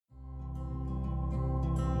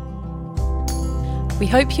We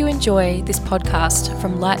hope you enjoy this podcast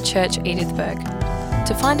from Light Church Edithburgh.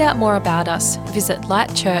 To find out more about us, visit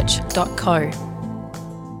lightchurch.co.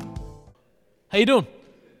 How you doing?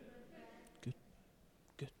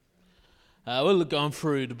 Good. We're going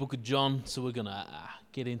through the book of John, so we're going to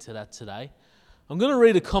get into that today. I'm going to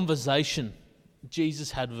read a conversation Jesus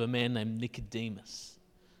had with a man named Nicodemus.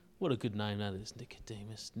 What a good name that is,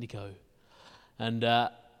 Nicodemus, Nico. And I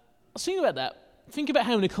was thinking about that. Think about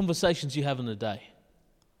how many conversations you have in a day.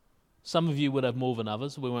 Some of you would have more than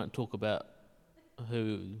others. We won't talk about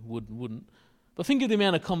who wouldn't. But think of the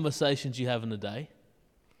amount of conversations you have in a day.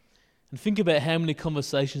 And think about how many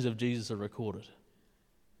conversations of Jesus are recorded.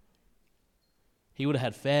 He would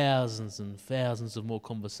have had thousands and thousands of more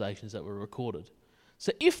conversations that were recorded.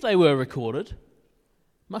 So if they were recorded, it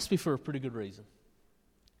must be for a pretty good reason.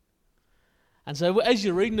 And so as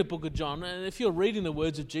you're reading the book of John, and if you're reading the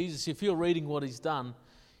words of Jesus, if you're reading what he's done,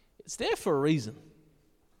 it's there for a reason.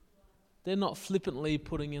 They're not flippantly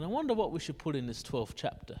putting in, I wonder what we should put in this 12th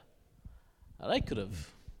chapter. Now, they could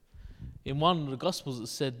have. In one of the Gospels it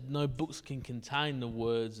said no books can contain the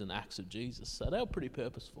words and acts of Jesus. So they were pretty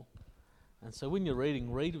purposeful. And so when you're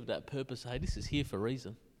reading, read with that purpose. Hey, this is here for a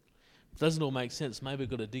reason. If it doesn't all make sense, maybe we've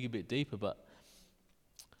got to dig a bit deeper.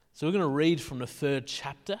 So we're going to read from the 3rd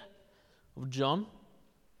chapter of John,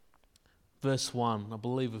 verse 1. I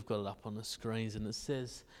believe we've got it up on the screens, and it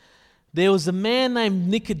says, "There was a man named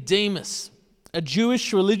Nicodemus, a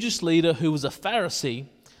Jewish religious leader who was a Pharisee.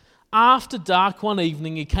 After dark one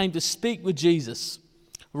evening, he came to speak with Jesus.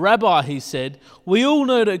 'Rabbi,' he said, 'we all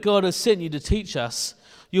know that God has sent you to teach us.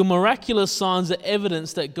 Your miraculous signs are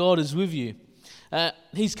evidence that God is with you.'"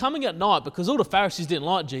 He's coming at night because all the Pharisees didn't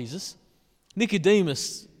like Jesus.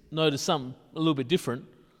 Nicodemus noticed something a little bit different,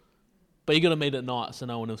 but you got to meet at night so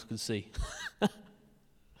no one else could see.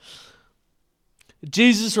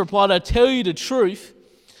 Jesus replied, "I tell you the truth,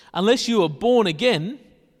 unless you are born again,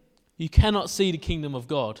 you cannot see the kingdom of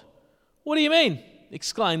God." "What do you mean?"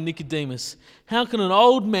 exclaimed Nicodemus. "How can an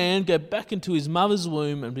old man go back into his mother's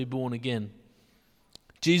womb and be born again?"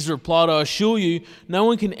 Jesus replied, "I assure you, no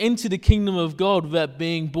one can enter the kingdom of God without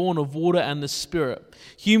being born of water and the Spirit.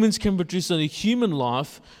 Humans can produce only human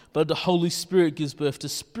life, but the Holy Spirit gives birth to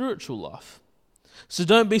spiritual life. So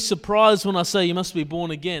don't be surprised when I say you must be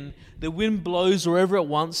born again. The wind blows wherever it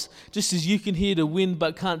wants, just as you can hear the wind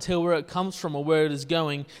but can't tell where it comes from or where it is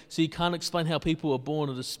going, so you can't explain how people are born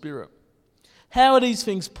of the Spirit." "How are these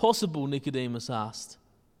things possible?" Nicodemus asked.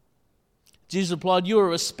 Jesus replied, "You are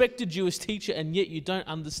a respected Jewish teacher, and yet you don't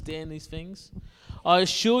understand these things? I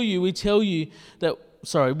assure you, we tell you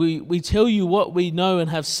what we know and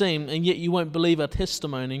have seen, and yet you won't believe our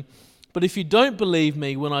testimony. But if you don't believe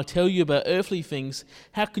me when I tell you about earthly things,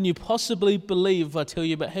 how can you possibly believe if I tell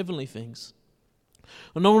you about heavenly things?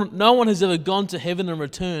 No one has ever gone to heaven and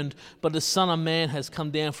returned, but the Son of Man has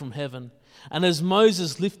come down from heaven. And as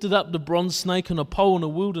Moses lifted up the bronze snake on a pole in the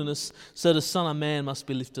wilderness, so the Son of Man must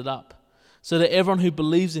be lifted up, so that everyone who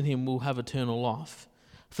believes in him will have eternal life.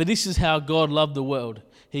 For this is how God loved the world.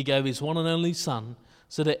 He gave his one and only Son,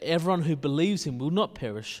 so that everyone who believes him will not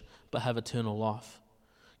perish, but have eternal life.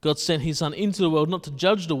 God sent his Son into the world not to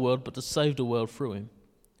judge the world, but to save the world through him.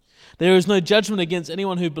 There is no judgment against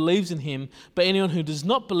anyone who believes in him, but anyone who does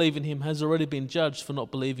not believe in him has already been judged for not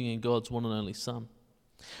believing in God's one and only Son.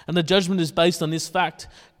 And the judgment is based on this fact: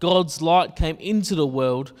 God's light came into the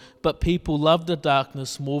world, but people loved the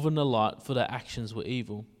darkness more than the light, for their actions were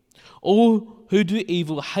evil. All who do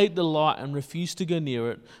evil hate the light and refuse to go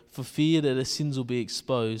near it, for fear that their sins will be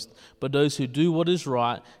exposed. But those who do what is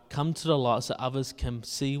right come to the light so others can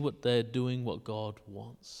see what they're doing, what God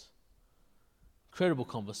wants. Incredible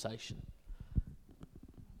conversation.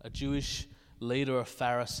 A Jewish leader, a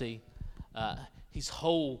Pharisee, his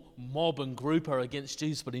whole mob and group are against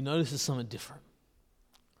Jesus, but he notices something different.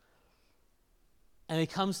 And he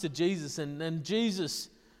comes to Jesus, and then Jesus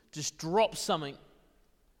just drops something.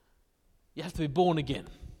 You have to be born again.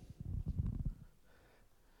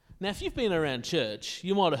 Now, if you've been around church,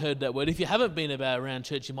 you might have heard that word. If you haven't been around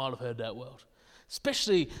church, you might have heard that word.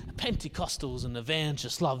 Especially Pentecostals and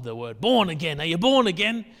evangelists love the word born again. Are you born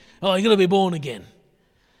again? Oh, you've got to be born again.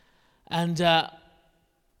 And got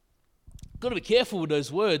to be careful with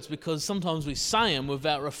those words, because sometimes we say them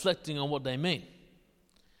without reflecting on what they mean.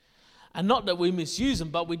 And not that we misuse them,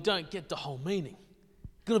 but we don't get the whole meaning.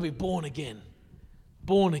 Got to be born again.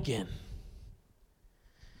 Born again.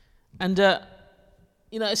 And,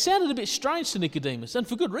 it sounded a bit strange to Nicodemus, and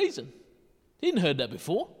for good reason. He hadn't heard that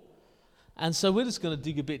before. And so we're just going to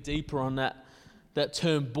dig a bit deeper on that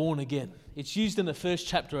term, born again. It's used in the 1st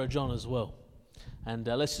chapter of John as well. And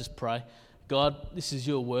let's just pray. God, this is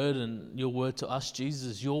your word, and your word to us, Jesus,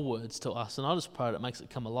 is your words to us. And I just pray that it makes it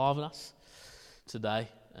come alive in us today.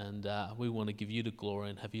 And we want to give you the glory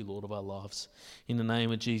and have you Lord of our lives. In the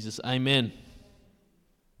name of Jesus, amen.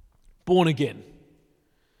 Born again.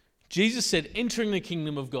 Jesus said entering the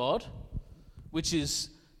kingdom of God, which is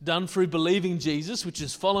done through believing Jesus, which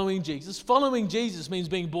is following Jesus. Following Jesus means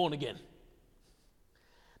being born again.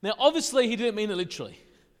 Now, obviously, he didn't mean it literally.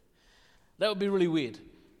 That would be really weird.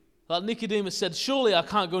 Like Nicodemus said, surely I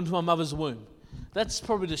can't go into my mother's womb. That's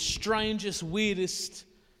probably the strangest, weirdest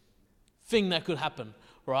thing that could happen,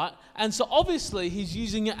 right? And so obviously he's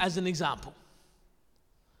using it as an example.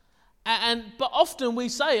 But often we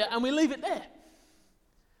say it and we leave it there.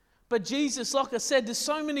 But Jesus, like I said, there's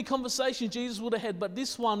so many conversations Jesus would have had, but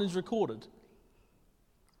this one is recorded.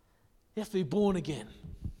 You have to be born again.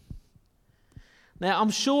 Now,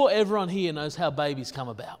 I'm sure everyone here knows how babies come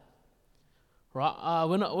about. Right,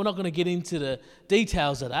 we're not going to get into the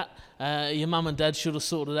details of that. Your mum and dad should have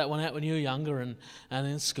sorted that one out when you were younger and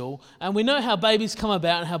in school. And we know how babies come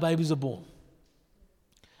about and how babies are born.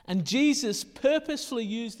 And Jesus purposefully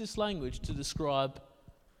used this language to describe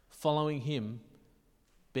following him,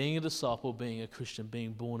 being a disciple, being a Christian,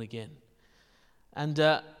 being born again. And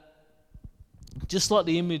just like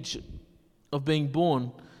the image of being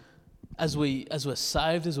born, as we're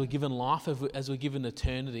saved, as we're given life, as we're given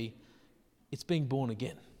eternity, it's being born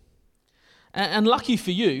again. And lucky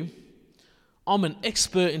for you, I'm an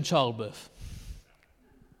expert in childbirth.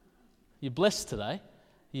 You're blessed today.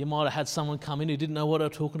 You might have had someone come in who didn't know what they were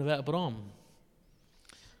talking about, but I'm.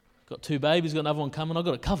 Got 2 babies, got another one coming, I've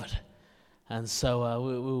got it covered. And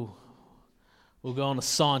so we'll go on a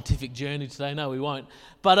scientific journey today. No, we won't.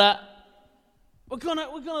 But we're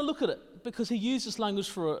gonna look at it because he used this language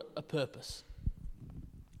for a purpose.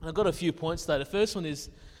 And I've got a few points today. The first one is,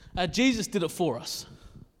 Jesus did it for us.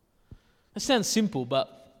 It sounds simple,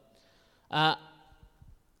 but I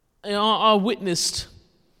witnessed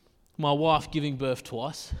my wife giving birth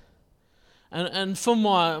twice. And from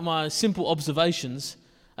my simple observations,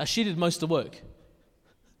 she did most of the work.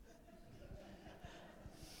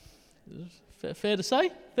 Fair to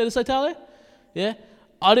say? Fair to say, Talia? Yeah?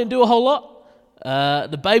 I didn't do a whole lot.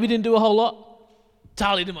 The baby didn't do a whole lot.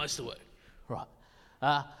 Talia did most of the work.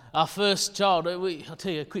 Right. Our first child, I'll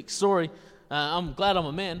tell you a quick story. I'm glad I'm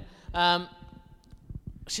a man. Her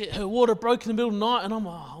water broke in the middle of the night, and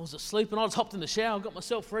I was asleep, and I just hopped in the shower, got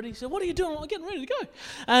myself ready. She said, "What are you doing?" I'm getting ready to go.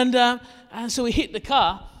 And so we hit the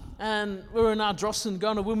car, and we were in Ardrossan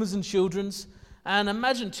going to Women's and Children's, and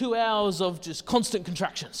imagine 2 hours of just constant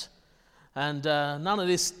contractions. And none of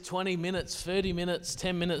this 20 minutes, 30 minutes,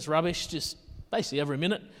 10 minutes rubbish, just basically every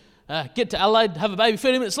minute. Get to Adelaide, have a baby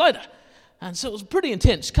 30 minutes later. And so it was a pretty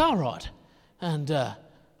intense car ride. And I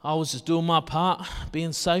was just doing my part,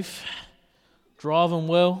 being safe, driving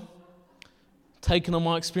well, taking on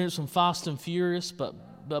my experience from Fast and Furious,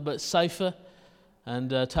 but safer. And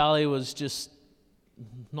Talia was just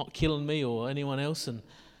not killing me or anyone else.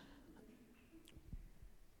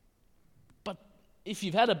 But if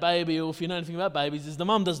you've had a baby or if you know anything about babies, is the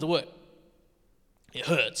mum does the work. It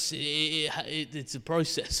hurts. It's a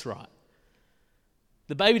process, right?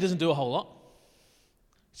 The baby doesn't do a whole lot.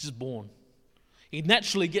 It's just born. It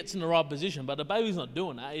naturally gets in the right position, but the baby's not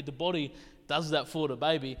doing that. The body does that for the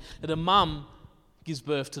baby. And the mum gives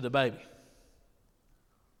birth to the baby.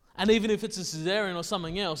 And even if it's a cesarean or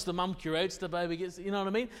something else, the mum curates, the baby gets, you know what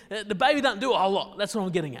I mean? The baby doesn't do a whole lot. That's what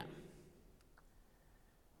I'm getting at.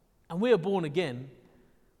 And we are born again,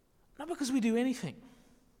 not because we do anything.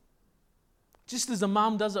 Just as a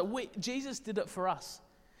mum does it, Jesus did it for us.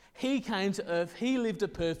 He came to earth, he lived a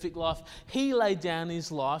perfect life, he laid down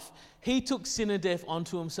his life, he took sin and death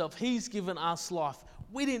onto himself, he's given us life.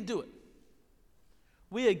 We didn't do it.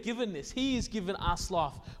 We are given this. He has given us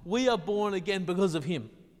life. We are born again because of him.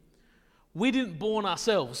 We didn't born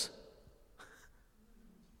ourselves.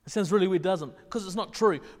 It sounds really weird, doesn't it? Because it's not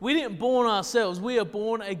true. We didn't born ourselves. We are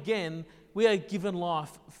born again. We are given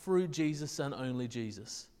life through Jesus and only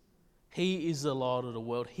Jesus. He is the light of the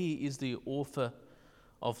world. He is the author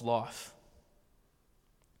of life.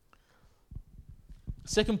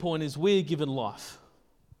 Second point is we're given life.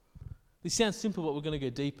 This sounds simple, but we're going to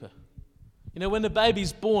go deeper. You know, when the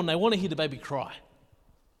baby's born, they want to hear the baby cry.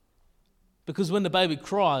 Because when the baby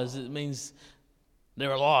cries, it means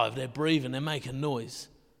they're alive, they're breathing, they're making noise.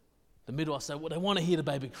 The midwives say, well, they want to hear the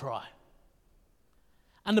baby cry.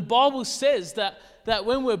 And the Bible says that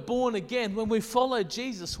when we're born again, when we follow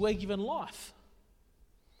Jesus, we're given life.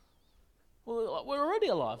 Well, we're already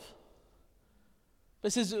alive. But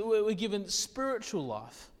it says we're given spiritual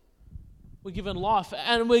life. We're given life,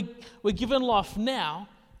 and we're given life now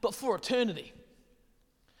but for eternity.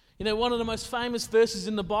 You know, one of the most famous verses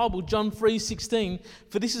in the Bible, John 3:16,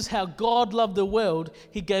 for this is how God loved the world,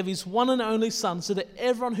 he gave his one and only Son, so that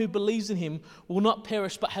everyone who believes in him will not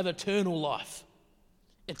perish but have eternal life.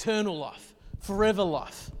 Eternal life. Forever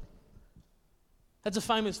life. That's a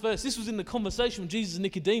famous verse. This was in the conversation with Jesus and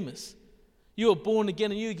Nicodemus. You are born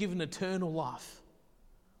again and you are given eternal life.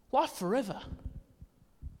 Life forever.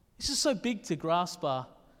 This is so big to grasp our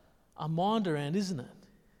mind around, isn't it?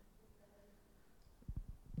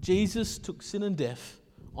 Jesus took sin and death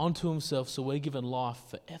onto himself so we're given life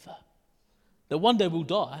forever. That one day we'll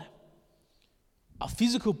die. Our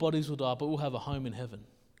physical bodies will die, but we'll have a home in heaven.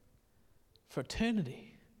 For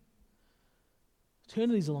eternity.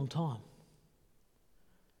 Eternity is a long time.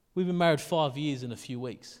 We've been married 5 years in a few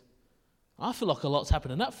weeks. I feel like a lot's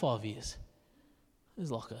happened in that 5 years.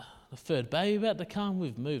 There's like a third baby about to come.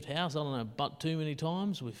 We've moved house, I don't know, but too many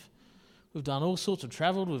times. We've done all sorts of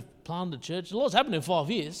travelled. We've planted a church. A lot's happened in 5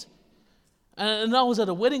 years. And I was at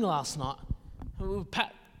a wedding last night.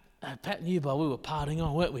 Pat and you, we were partying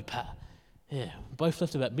on, weren't we, Pat? Yeah, both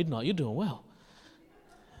left about midnight. You're doing well.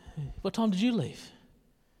 What time did you leave?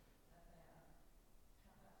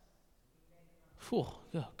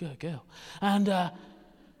 Go. And I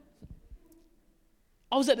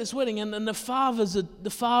was at this wedding, and the father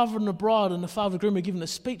and the bride and the father and the groom are giving a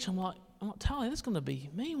speech. I'm like, Tally, that's going to be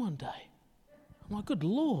me one day. I'm like, good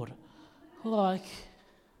Lord. Like,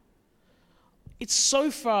 it's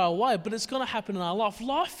so far away, but it's going to happen in our life.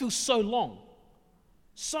 Life feels so long.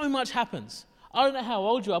 So much happens. I don't know how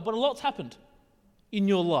old you are, but a lot's happened in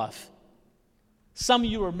your life. Some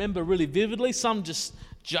you remember really vividly, some just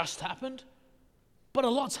happened. But a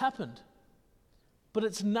lot's happened. But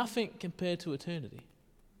it's nothing compared to eternity.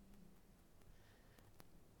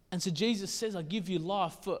 And so Jesus says, I give you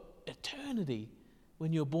life for eternity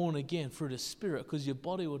when you're born again through the Spirit, because your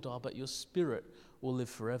body will die, but your spirit will live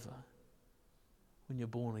forever when you're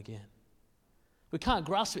born again. We can't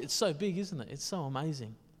grasp it. It's so big, isn't it? It's so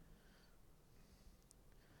amazing.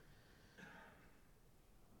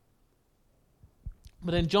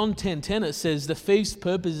 But in John 10:10 it says, the thief's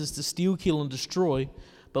purpose is to steal, kill and destroy,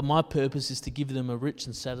 but my purpose is to give them a rich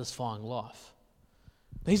and satisfying life.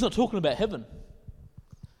 Now, he's not talking about heaven.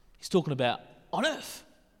 He's talking about on earth.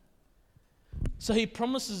 So he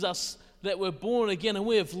promises us that we're born again and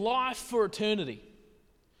we have life for eternity.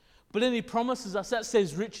 But then he promises us, that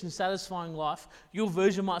says rich and satisfying life. Your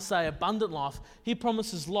version might say abundant life. He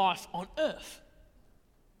promises life on earth.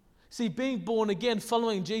 See, being born again,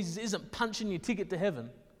 following Jesus, isn't punching your ticket to heaven.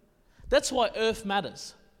 That's why earth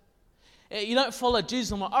matters. You don't follow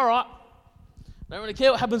Jesus and I'm like, all right, don't really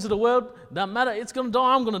care what happens to the world. Doesn't matter. It's going to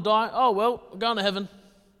die. I'm going to die. Oh, well, we're going to heaven.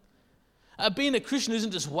 Being a Christian isn't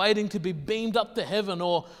just waiting to be beamed up to heaven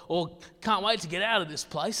or can't wait to get out of this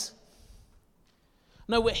place.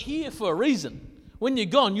 No, we're here for a reason. When you're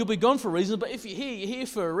gone, you'll be gone for a reason, but if you're here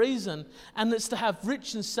for a reason, and it's to have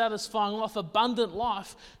rich and satisfying life, abundant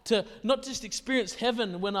life, to not just experience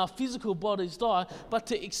heaven when our physical bodies die, but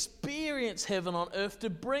to experience heaven on earth, to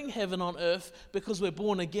bring heaven on earth because we're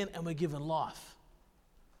born again and we're given life.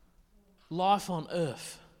 Life on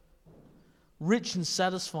earth. Rich and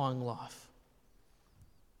satisfying life.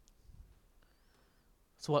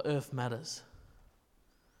 That's why earth matters.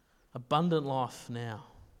 Abundant life now.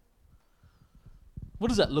 What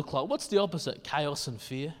does that look like? What's the opposite? Chaos and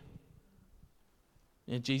fear.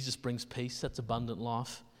 You know, Jesus brings peace. That's abundant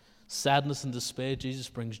life. Sadness and despair. Jesus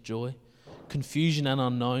brings joy. Confusion and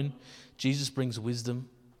unknown. Jesus brings wisdom.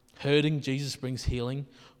 Hurting. Jesus brings healing.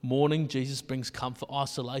 Mourning. Jesus brings comfort.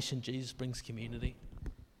 Isolation. Jesus brings community.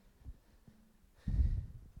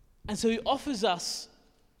 And so he offers us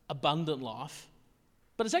abundant life,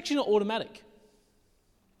 but it's actually not automatic.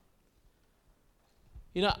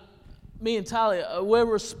 You know, me and Talia, we're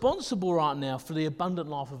responsible right now for the abundant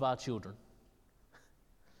life of our children.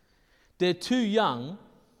 They're too young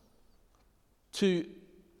to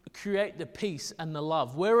create the peace and the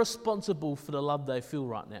love. We're responsible for the love they feel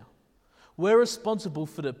right now. We're responsible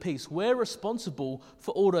for the peace. We're responsible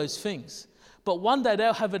for all those things. But one day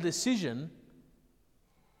they'll have a decision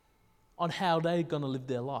on how they're going to live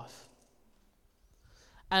their life.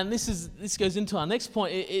 And this goes into our next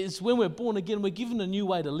point, is when we're born again, we're given a new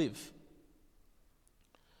way to live.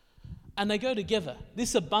 And they go together.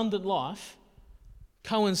 This abundant life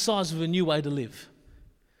coincides with a new way to live.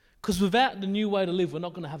 Because without the new way to live, we're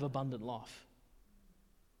not going to have abundant life.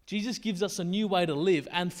 Jesus gives us a new way to live,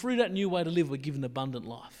 and through that new way to live, we're given abundant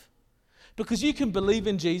life. Because you can believe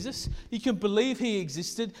in Jesus, you can believe he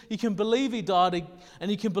existed, you can believe he died, and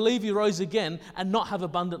you can believe he rose again and not have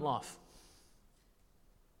abundant life.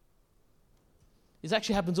 It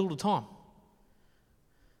actually happens all the time.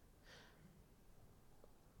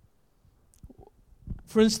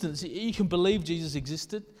 For instance, you can believe Jesus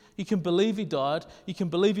existed, you can believe he died, you can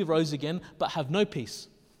believe he rose again, but have no peace.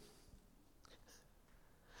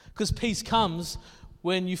 Because peace comes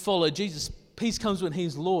when you follow Jesus. Peace comes when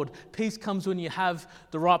he's Lord. Peace comes when you have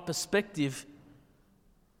the right perspective.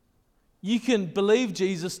 You can believe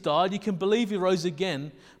Jesus died, you can believe he rose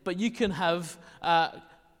again, but you can have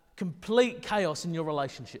complete chaos in your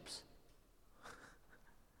relationships.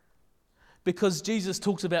 Because Jesus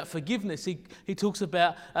talks about forgiveness. He talks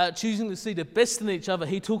about choosing to see the best in each other.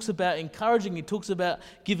 He talks about encouraging. He talks about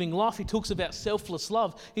giving life. He talks about selfless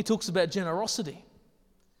love. He talks about generosity.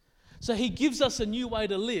 So he gives us a new way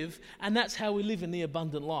to live, and that's how we live in the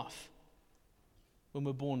abundant life when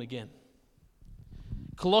we're born again.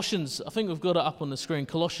 Colossians, I think we've got it up on the screen,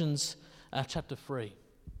 Colossians chapter 3.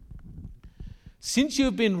 Since you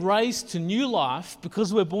have been raised to new life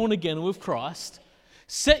because we're born again with Christ,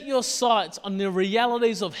 set your sights on the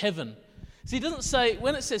realities of heaven. See, it doesn't say,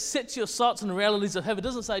 when it says set your sights on the realities of heaven, it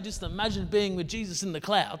doesn't say just imagine being with Jesus in the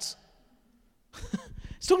clouds.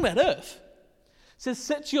 It's talking about earth. It says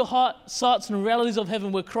set your sights on the realities of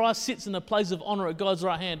heaven where Christ sits in a place of honor at God's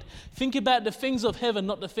right hand. Think about the things of heaven,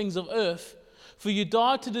 not the things of earth. For you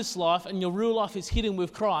died to this life and your real life is hidden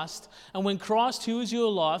with Christ. And when Christ, who is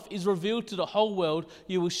your life, is revealed to the whole world,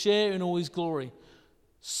 you will share in all his glory.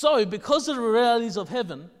 So, because of the realities of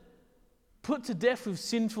heaven, put to death with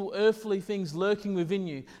sinful earthly things lurking within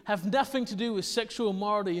you. Have nothing to do with sexual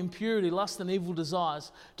immorality, impurity, lust and evil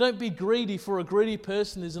desires. Don't be greedy, for a greedy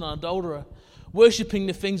person is an adulterer, worshipping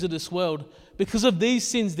the things of this world. Because of these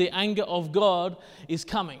sins, the anger of God is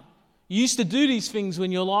coming. You used to do these things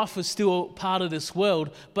when your life was still part of this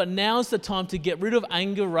world, but now's the time to get rid of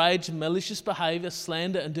anger, rage, malicious behavior,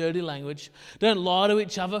 slander and dirty language. Don't lie to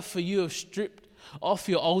each other, for you have stripped off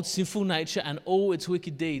your old sinful nature and all its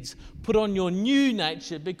wicked deeds. Put on your new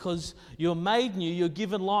nature, because you're made new, you're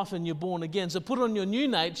given life and you're born again. So put on your new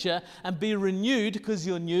nature and be renewed, because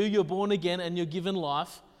you're new, you're born again and you're given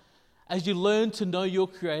life, as you learn to know your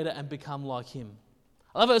Creator and become like him.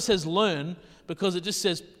 I love how it says learn, because it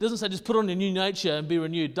doesn't say just put on your new nature and be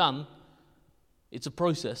renewed, done. It's a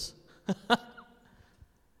process.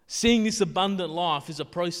 Seeing this abundant life is a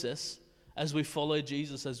process as we follow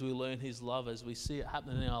Jesus, as we learn his love, as we see it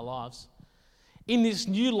happening in our lives. In this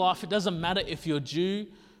new life, it doesn't matter if you're Jew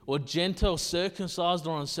or Gentile, circumcised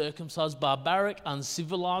or uncircumcised, barbaric,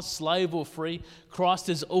 uncivilized, slave or free. Christ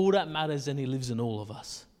is all that matters, and he lives in all of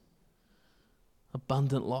us.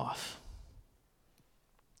 Abundant life.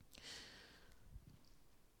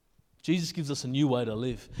 Jesus gives us a new way to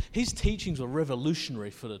live. His teachings were revolutionary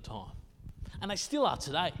for the time, and they still are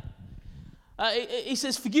today. He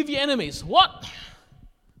says, forgive your enemies. What?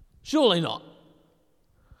 Surely not.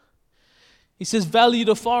 He says, value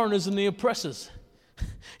the foreigners and the oppressors.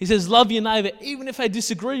 He says, love your neighbour even if they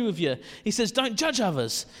disagree with you. He says, don't judge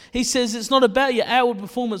others. He says, it's not about your outward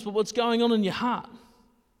performance, but what's going on in your heart.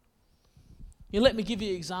 Let me give you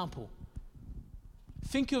an example.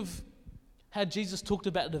 Think of how Jesus talked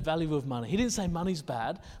about the value of money. He didn't say money's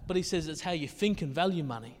bad, but he says it's how you think and value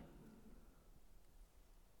money.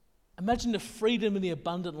 Imagine the freedom and the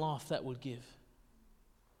abundant life that would give.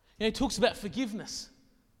 He talks about forgiveness.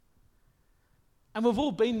 And we've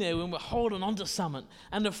all been there when we're holding on to something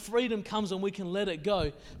and the freedom comes and we can let it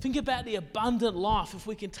go. Think about the abundant life if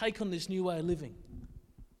we can take on this new way of living.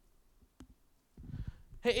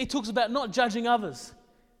 He talks about not judging others.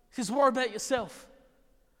 He says, worry about yourself.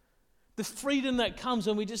 The freedom that comes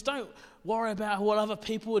when we just don't worry about what other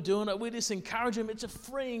people are doing, we just encourage them. It's a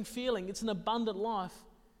freeing feeling. It's an abundant life.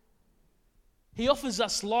 He offers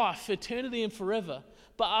us life, eternity and forever.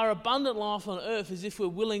 But our abundant life on earth is if we're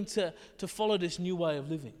willing to follow this new way of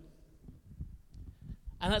living.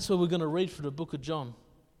 And that's where we're going to read from the book of John.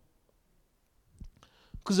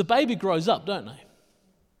 Because a baby grows up, don't they?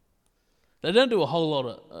 They don't do a whole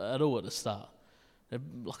lot at all at the start. They're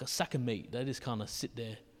like a sack of meat. They just kind of sit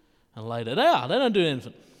there and lay there. They don't do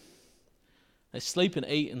anything. They sleep and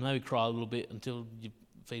eat and maybe cry a little bit until you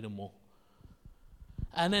feed them more.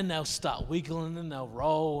 And then they'll start wiggling, and then they'll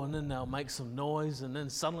roll, and then they'll make some noise, and then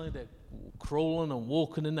suddenly they're crawling and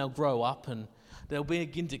walking, and they'll grow up, and they'll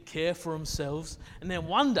begin to care for themselves. And then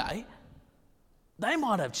one day, they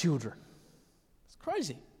might have children. It's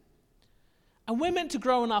crazy. And we're meant to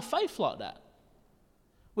grow in our faith like that.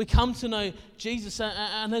 We come to know Jesus,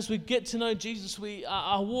 and as we get to know Jesus,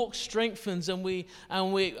 our walk strengthens, and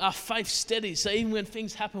our faith steadies. So even when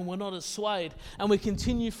things happen, we're not as swayed, and we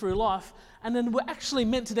continue through life. And then we're actually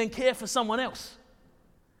meant to then care for someone else.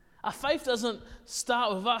 Our faith doesn't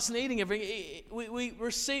start with us needing everything. We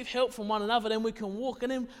receive help from one another, then we can walk,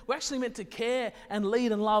 and then we're actually meant to care and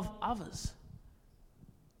lead and love others.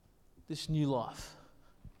 This new life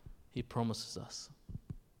He promises us.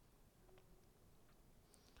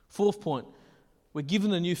 Fourth point, we're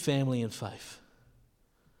given a new family in faith.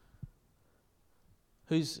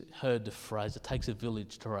 Who's heard the phrase, it takes a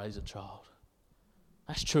village to raise a child?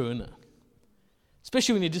 That's true, isn't it?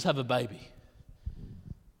 Especially when you just have a baby.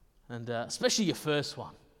 And especially your first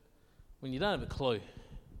one, when you don't have a clue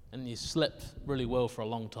and you slept really well for a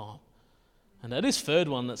long time. And this third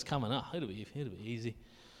one that's coming up, it'll be easy.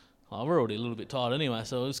 Well, we're already a little bit tired anyway,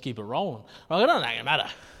 so let's keep it rolling. It doesn't matter.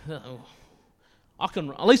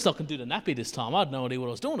 At least I can do the nappy this time. I had no idea what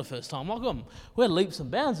I was doing the first time. We're leaps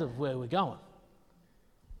and bounds of where we're going.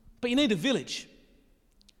 But you need a village.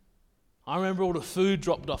 I remember all the food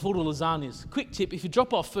dropped off, all the lasagnas. Quick tip, if you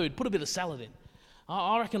drop off food, put a bit of salad in.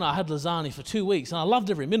 I reckon I had lasagna for 2 weeks, and I loved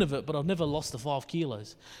every minute of it, but I've never lost the 5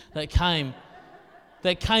 kilos that came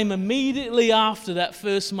immediately after that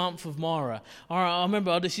first month of Myra. I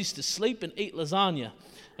remember I just used to sleep and eat lasagna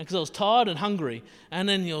because I was tired and hungry, and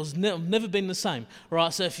then it was never been the same.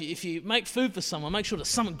 Right, so if you make food for someone, make sure there's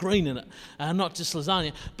something green in it, and not just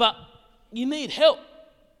lasagna. But you need help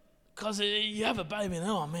because you have a baby and,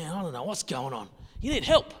 oh man, I don't know what's going on. You need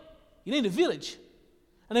help. You need a village.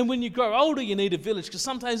 And then when you grow older, you need a village because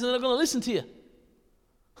sometimes they're not going to listen to you.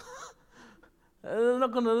 They're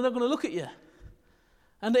not going to look at you.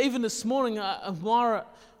 And even this morning, Myra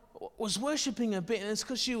was worshipping a bit, and it's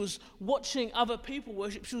because she was watching other people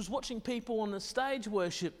worship. She was watching people on the stage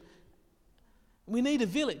worship. We need a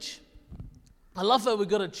village. I love that we've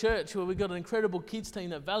got a church where we've got an incredible kids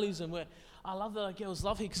team that values them. Where I love that our girls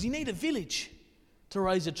love here because you need a village to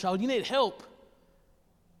raise a child. You need help.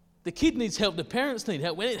 The kid needs help. The parents need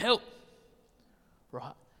help. We need help.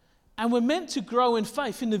 Right? And we're meant to grow in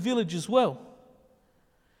faith in the village as well.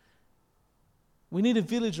 We need a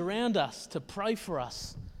village around us to pray for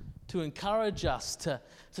us, to encourage us, to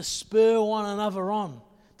spur one another on,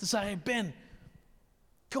 to say, hey, Ben,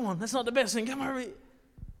 come on, that's not the best thing. Come over here.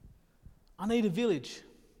 I need a village.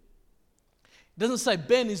 It doesn't say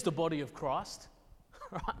Ben is the body of Christ.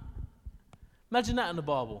 Right? Imagine that in the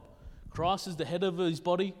Bible. Christ is the head of his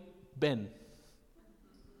body, Ben.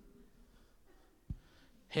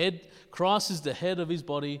 Christ is the head of his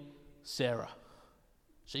body, Sarah.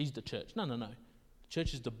 She's the church. No. The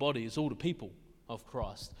church is the body. It's all the people of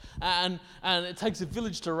Christ. And it takes a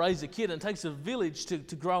village to raise a kid, and it takes a village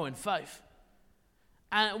to grow in faith.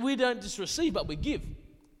 And we don't just receive, but we give.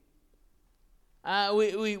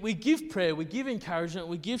 We give prayer, we give encouragement,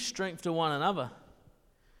 we give strength to one another.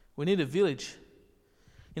 We need a village.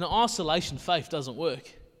 Isolation faith doesn't work.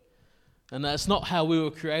 And that's not how we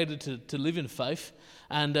were created to live in faith.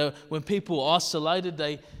 And when people are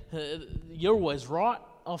isolated, you're always right,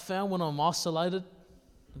 I've found, when I'm isolated,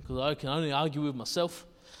 because I can only argue with myself.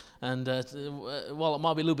 And while it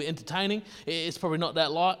might be a little bit entertaining, it's probably not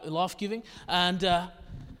that life-giving. And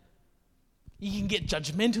you can get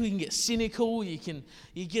judgmental, you can get cynical,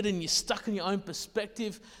 you're stuck in your own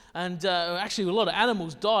perspective. And actually, a lot of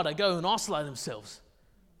animals die, they go and isolate themselves.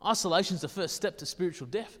 Isolation is the first step to spiritual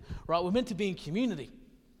death, right? We're meant to be in community.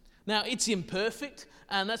 Now, it's imperfect,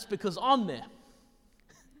 and that's because I'm there.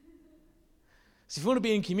 So if you want to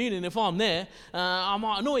be in community, and if I'm there, I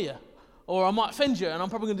might annoy you, or I might offend you, and I'm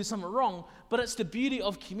probably going to do something wrong. But it's the beauty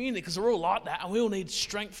of community, because we're all like that, and we all need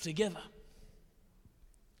strength together.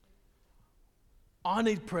 I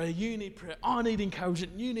need prayer, you need prayer. I need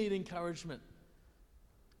encouragement, you need encouragement.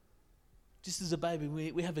 Just as a baby,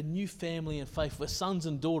 we have a new family in faith. We're sons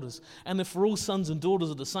and daughters. And if we're all sons and daughters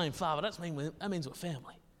of the same Father, that means we're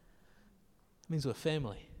family. It means we're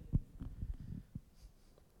family.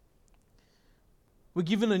 We're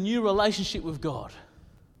given a new relationship with God.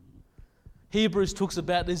 Hebrews talks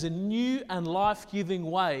about there's a new and life-giving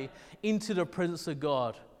way into the presence of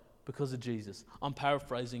God because of Jesus. I'm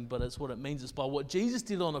paraphrasing, but that's what it means. It's by what Jesus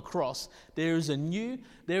did on the cross, there is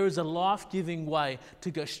a life-giving way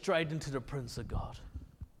to go straight into the presence of God.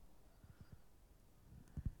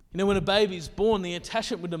 When a baby is born, the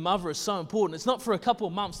attachment with the mother is so important. It's not for a couple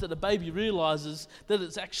of months that the baby realizes that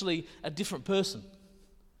it's actually a different person.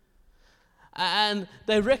 And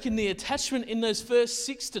they reckon the attachment in those first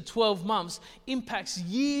 6 to 12 months impacts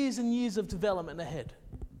years and years of development ahead.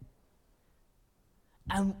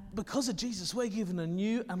 And because of Jesus, we're given a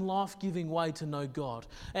new and life-giving way to know God.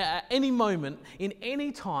 At any moment, in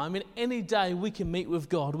any time, in any day, we can meet with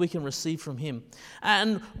God. We can receive from Him.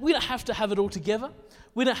 And we don't have to have it all together.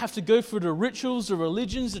 We don't have to go through the rituals, the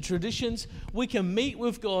religions, the traditions. We can meet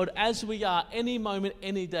with God as we are any moment,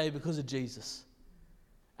 any day because of Jesus.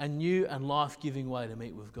 A new and life-giving way to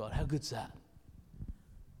meet with God. How good's that?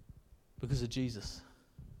 Because of Jesus.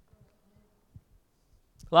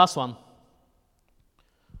 Last one.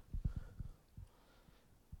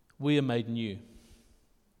 We are made new.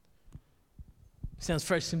 Sounds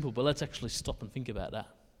very simple, but let's actually stop and think about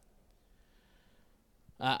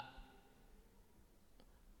that.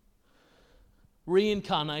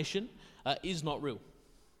 Reincarnation is not real.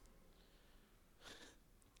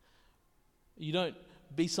 You don't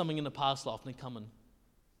be something in the past life and then come and...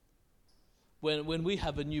 When we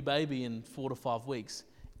have a new baby in 4 to 5 weeks,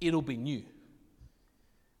 it'll be new.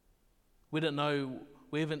 We don't know...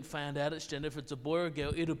 We haven't found out its gender. If it's a boy or a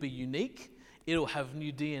girl, it'll be unique. It'll have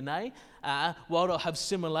new DNA. While it'll have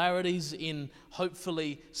similarities in,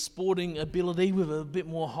 hopefully, sporting ability with a bit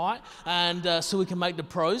more height, and so we can make the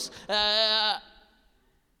pros.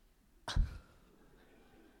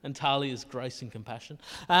 And Talia's grace and compassion.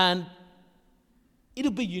 And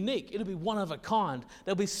it'll be unique. It'll be one of a kind.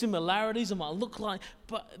 There'll be similarities. It might look like,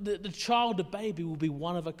 but the child, the baby, will be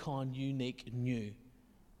one of a kind, unique, new.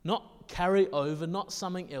 Not carry over, not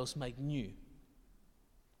something else, make new.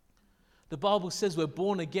 The Bible says we're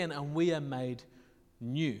born again and we are made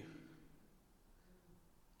new.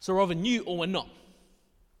 So we're either new or we're not.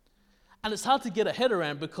 And it's hard to get a head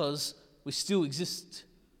around because we still existed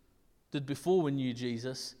before we knew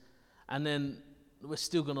Jesus, and then we're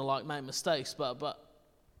still going to make mistakes. But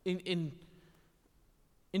in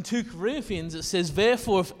 2 Corinthians, it says,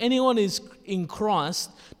 therefore, if anyone is in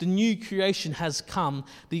Christ, the new creation has come,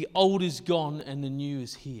 the old is gone, and the new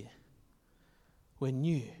is here. We're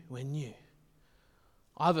new.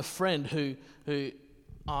 I have a friend who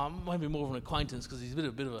maybe more of an acquaintance because he's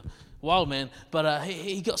a bit of a wild man, but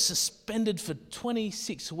he got suspended for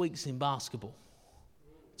 26 weeks in basketball.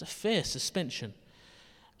 It's a fair suspension.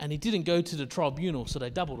 And he didn't go to the tribunal, so they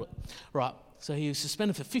doubled it. Right, so he was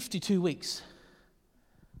suspended for 52 weeks.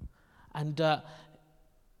 And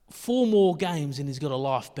 4 more games and he's got a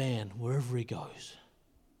life ban wherever he goes.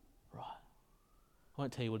 Right. I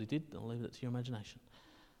won't tell you what he did. I'll leave it to your imagination.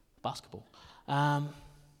 Basketball.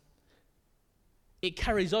 It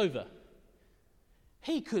carries over.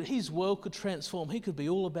 His world could transform. He could be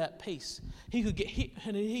all about peace. He could get hit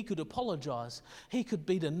and he could apologise. He could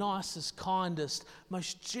be the nicest, kindest,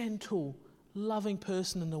 most gentle, loving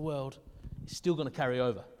person in the world. He's still going to carry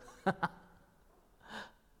over.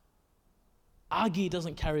 Our gear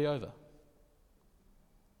doesn't carry over.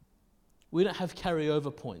 We don't have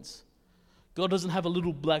carryover points. God doesn't have a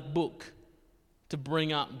little black book to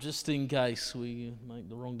bring up just in case we make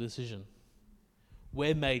the wrong decision.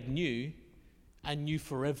 We're made new and new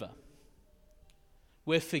forever.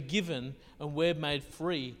 We're forgiven and we're made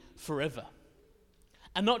free forever.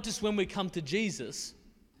 And not just when we come to Jesus,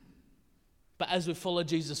 but as we follow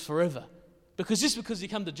Jesus forever. Because just because you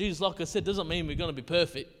come to Jesus, like I said, doesn't mean we're going to be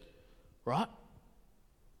perfect, right?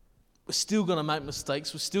 We're still going to make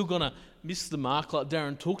mistakes. We're still going to miss the mark like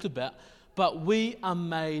Darren talked about. But we are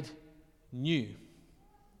made new.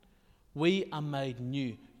 We are made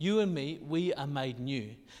new. You and me, we are made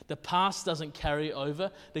new. The past doesn't carry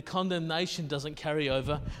over. The condemnation doesn't carry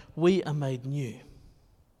over. We are made new.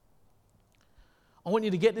 I want you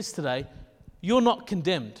to get this today. You're not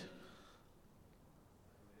condemned.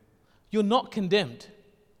 You're not condemned.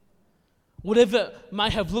 Whatever it may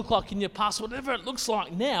have looked like in your past, whatever it looks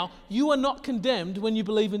like now, you are not condemned when you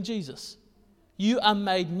believe in Jesus. You are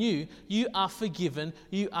made new. You are forgiven.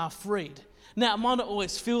 You are freed. Now, it might not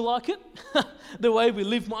always feel like it. The way we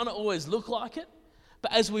live might not always look like it.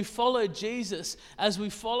 But as we follow Jesus, as we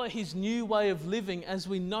follow His new way of living, as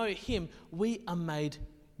we know Him, we are made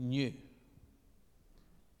new.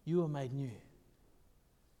 You are made new.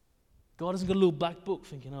 God hasn't got a little black book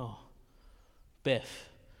thinking, oh, Beth,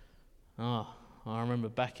 I remember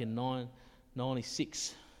back in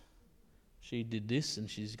 1996, she did this and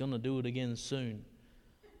she's going to do it again soon.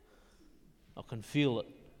 I can feel it.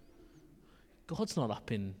 God's not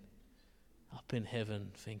up in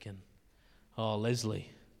heaven thinking, oh, Leslie,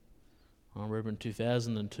 I remember in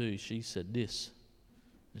 2002 she said this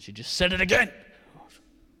and she just said it again.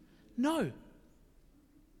 No.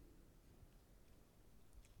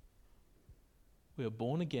 We are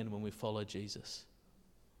born again when we follow Jesus.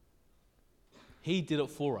 He did it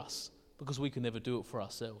for us because we could never do it for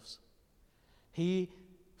ourselves. He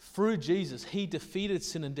through Jesus, he defeated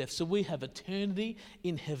sin and death. So we have eternity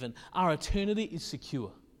in heaven. Our eternity is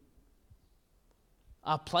secure.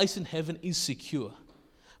 Our place in heaven is secure.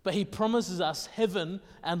 But he promises us heaven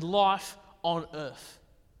and life on earth.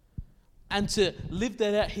 And to live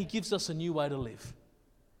that out, he gives us a new way to live.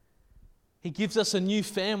 He gives us a new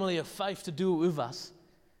family of faith to do it with us.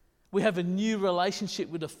 We have a new relationship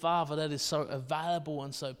with the Father that is so available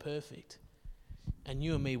and so perfect. And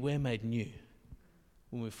you and me, we're made new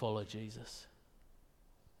when we follow Jesus.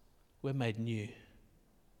 We're made new.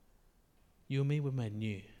 You and me, we're made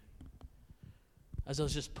new. As I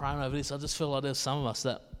was just praying over this, I just feel like there's some of us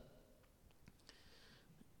that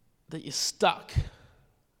you're stuck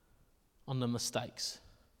on the mistakes.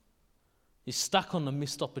 You're stuck on the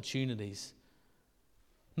missed opportunities.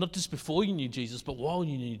 Not just before you knew Jesus, but while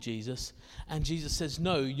you knew Jesus. And Jesus says,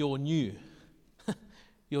 no, you're new.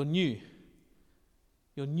 You're new.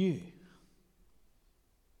 You're new.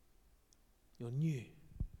 You're new.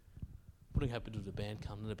 Putting happy to the band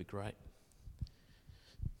come, that'd be great.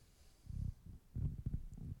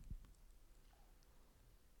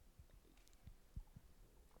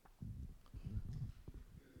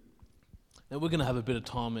 Now we're going to have a bit of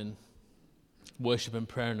time in worship and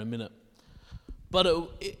prayer in a minute. But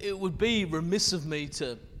it would be remiss of me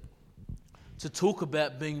to talk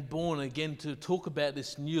about being born again, to talk about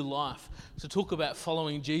this new life, to talk about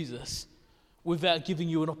following Jesus without giving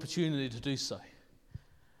you an opportunity to do so.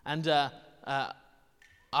 And I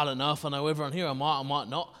don't know if I know everyone here, I might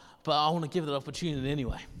not, but I want to give that opportunity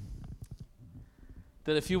anyway.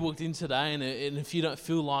 That if you walked in today and if you don't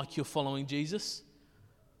feel like you're following Jesus,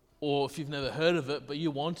 or if you've never heard of it but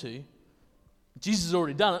you want to, Jesus has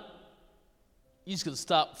already done it. You just got to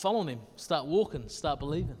start following him, start walking, start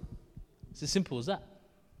believing. It's as simple as that.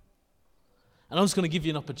 And I'm just going to give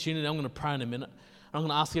you an opportunity. I'm going to pray in a minute. I'm going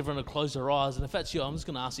to ask everyone to close their eyes. And if that's you, I'm just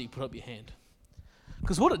going to ask that you put up your hand.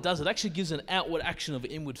 Because what it does, it actually gives an outward action of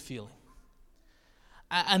inward feeling.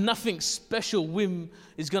 And nothing special whim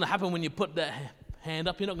is going to happen when you put that hand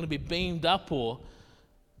up. You're not going to be beamed up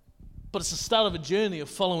but it's the start of a journey of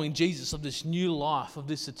following Jesus, of this new life, of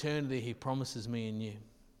this eternity he promises me and you.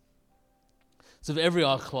 So with every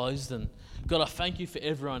eye closed, and God, I thank you for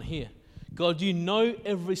everyone here. God, you know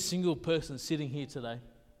every single person sitting here today.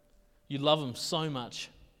 You love them so much.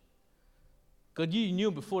 God, you knew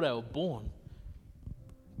them before they were born.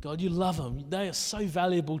 God, you love them. They are so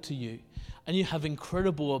valuable to you. And you have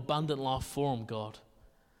incredible, abundant life for them, God.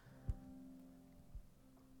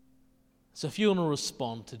 So if you want to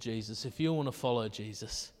respond to Jesus, if you want to follow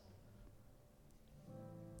Jesus,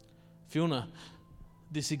 if you want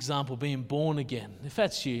this example, being born again, if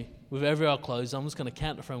that's you, with every eye closed, I'm just going to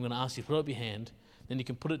count to three. I'm going to ask you to put up your hand, then you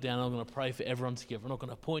can put it down, and I'm going to pray for everyone together. I'm not going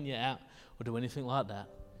to point you out or do anything like that.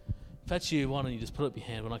 If that's you, why don't you just put up your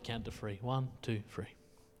hand when I count to three? 1, 2, 3.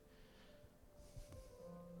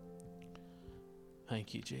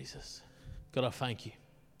 Thank you, Jesus. God, I thank you.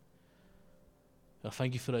 I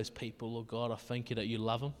thank you for those people, Lord God. I thank you that you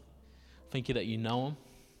love them. Thank you that you know them.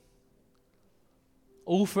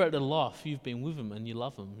 All throughout their life, you've been with them and you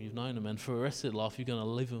love them. You've known them. And for the rest of their life, you're going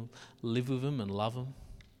to live with them and love them.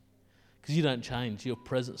 Because you don't change. Your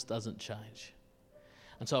presence doesn't change.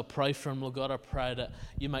 And so I pray for them, Lord God. I pray that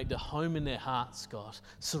you make the home in their hearts, God.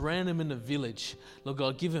 Surround them in the village. Lord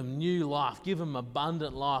God, give them new life. Give them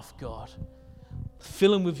abundant life, God.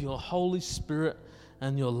 Fill them with your Holy Spirit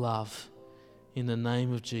and your love. In the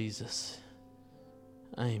name of Jesus.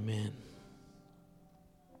 Amen.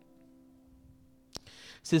 It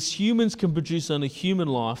says humans can produce only human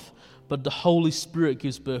life, but the Holy Spirit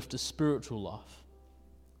gives birth to spiritual life.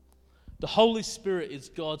 The Holy Spirit is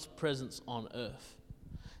God's presence on earth.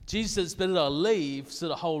 Jesus said it's better that I leave so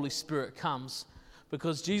the Holy Spirit comes,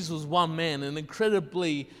 because Jesus was one man, an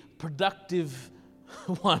incredibly productive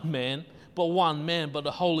one man, but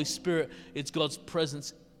the Holy Spirit, it's God's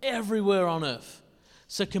presence everywhere on earth.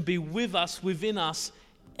 So it can be with us, within us,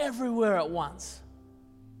 everywhere at once.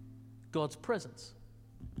 God's presence.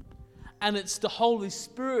 And it's the Holy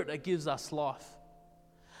Spirit that gives us life.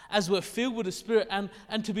 As we're filled with the Spirit, and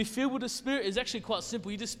to be filled with the Spirit is actually quite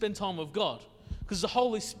simple. You just spend time with God. Because the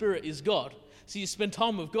Holy Spirit is God. So you spend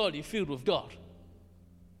time with God, you're filled with God.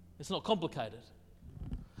 It's not complicated.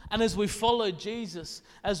 And as we follow Jesus,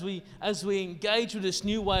 as we engage with this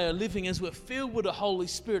new way of living, as we're filled with the Holy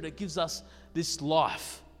Spirit, it gives us this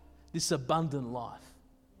life, this abundant life.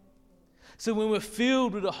 So when we're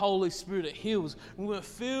filled with the Holy Spirit, it heals. When we're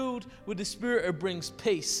filled with the Spirit, it brings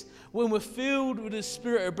peace. When we're filled with the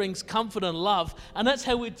Spirit, it brings comfort and love. And that's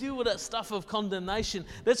how we deal with that stuff of condemnation.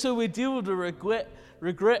 That's how we deal with the regret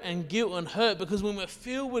regret and guilt and hurt, because when we're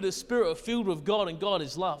filled with the Spirit, we're filled with God, and God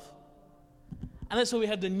is love. And that's why we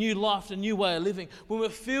have the new life, the new way of living. When we're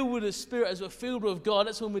filled with the Spirit, as we're filled with God,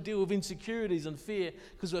 that's when we deal with insecurities and fear,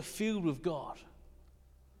 because we're filled with God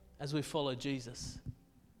as we follow Jesus.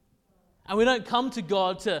 And we don't come to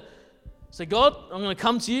God to say, God, I'm going to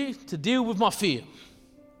come to you to deal with my fear.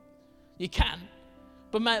 You can.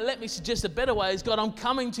 But mate, let me suggest a better way is, God, I'm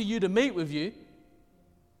coming to you to meet with you.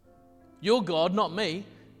 You're God, not me.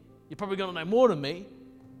 You're probably going to know more than me.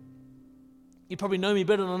 You probably know me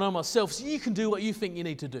better than I know myself, so you can do what you think you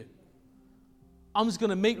need to do. I'm just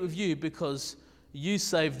going to meet with you because you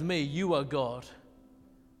saved me. You are God.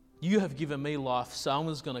 You have given me life, so I'm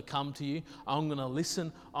just going to come to you. I'm going to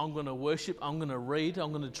listen. I'm going to worship. I'm going to read.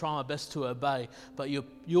 I'm going to try my best to obey. But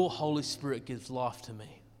your Holy Spirit gives life to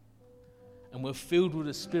me. And we're filled with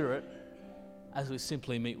the Spirit as we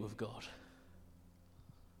simply meet with God.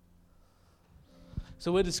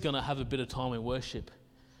 So we're just going to have a bit of time in worship.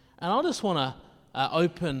 And I just want to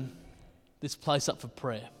open this place up for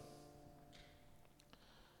prayer.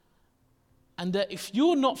 And if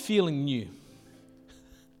you're not feeling new,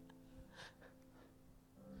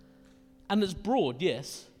 and it's broad,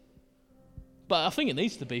 yes, but I think it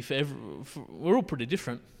needs to be for we're all pretty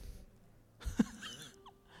different.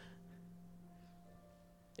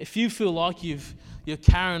 If you feel like you're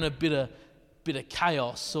carrying a bit of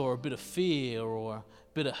chaos or a bit of fear or a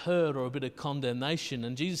bit of hurt or a bit of condemnation,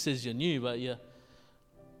 and Jesus says you're new, but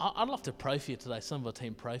I'd love to pray for you today. Some of our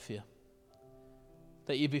team pray for you.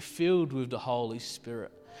 That you be filled with the Holy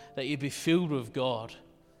Spirit. That you be filled with God.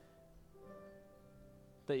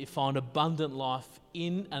 That you find abundant life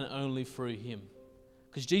in and only through Him.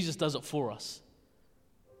 Because Jesus does it for us.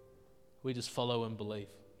 We just follow and believe.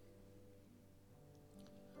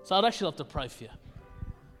 So I'd actually love to pray for you.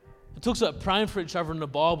 It talks about praying for each other in the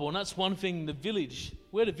Bible, and that's one thing the village,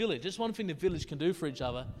 we're the village, that's one thing the village can do for each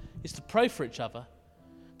other, is to pray for each other,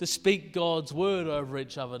 to speak God's word over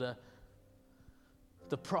each other,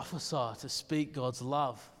 to prophesy, to speak God's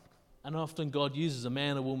love. And often God uses a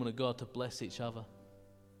man or woman of God to bless each other.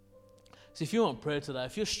 So if you want prayer today,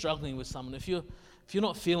 if you're struggling with something, if you're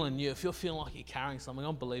not feeling new, if you're feeling like you're carrying something,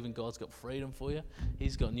 I'm believing God's got freedom for you.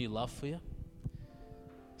 He's got new love for you.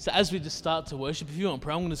 So as we just start to worship, if you want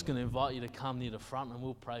prayer, I'm just going to invite you to come near the front and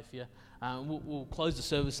we'll pray for you. We'll close the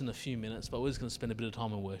service in a few minutes, but we're just going to spend a bit of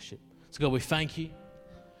time in worship. So God, we thank you.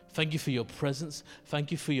 Thank you for your presence.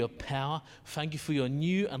 Thank you for your power. Thank you for your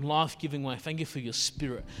new and life-giving way. Thank you for your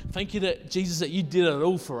Spirit. Thank you that, Jesus, that you did it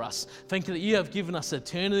all for us. Thank you that you have given us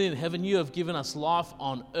eternity in heaven. You have given us life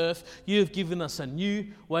on earth. You have given us a new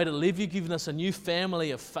way to live. You've given us a new family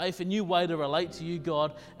of faith, a new way to relate to you,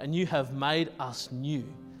 God, and you have made us new.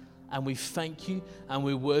 And we thank you, and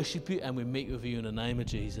we worship you, and we meet with you in the name of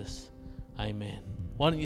Jesus. Amen.